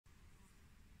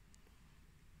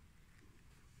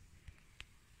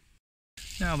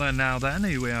Now then,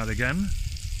 here we are again,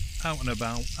 out and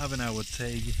about, having our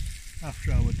tea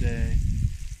after our day,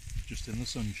 just in the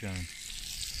sunshine.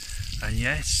 And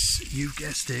yes, you've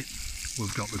guessed it,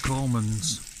 we've got the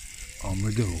Colemans on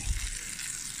the go.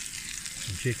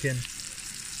 Some chicken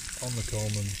on the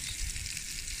Colemans.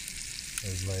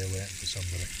 There's Leia waiting for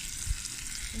somebody.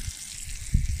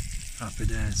 Happy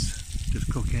days,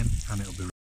 just cooking and it'll be ready.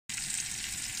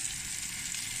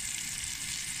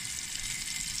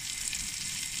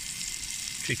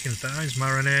 Chicken thighs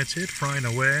marinated, frying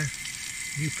away.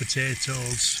 New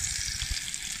potatoes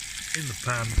in the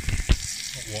pan.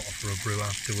 Hot water for a brew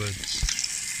afterwards.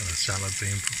 And a salad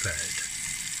being prepared.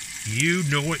 You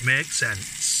know it makes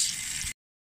sense.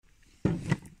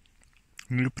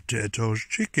 New potatoes,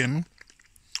 chicken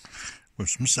with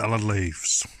some salad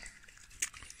leaves.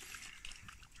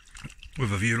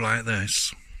 With a view like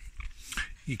this,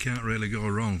 you can't really go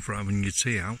wrong for having your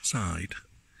tea outside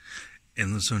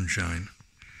in the sunshine.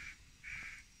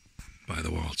 By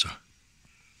the water.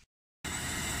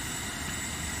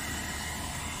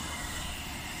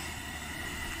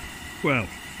 Well,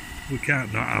 we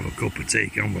can't not have a cup of tea,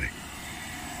 can we?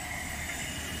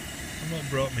 I've not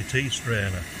brought my tea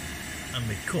strainer and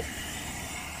my cup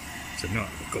to not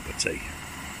have a cup of tea.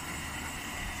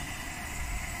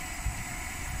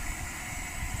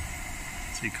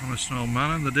 See Coniston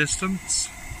Man in the distance,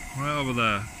 right over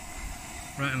there,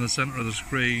 right in the centre of the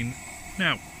screen.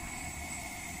 Now,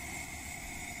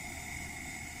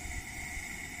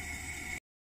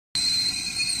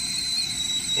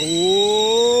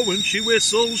 oh, when she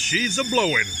whistles, she's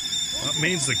a-blowing. That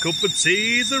means the cup of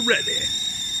teas are ready.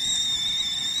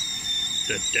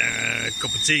 Da-da,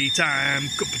 cup of tea time,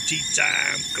 cup of tea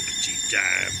time, cup of tea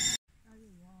time.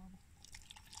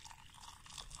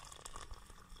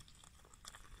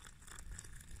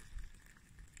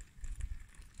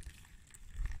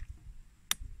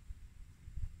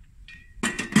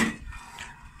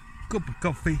 Cup of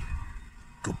coffee,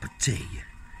 cup of tea,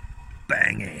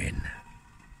 bang in.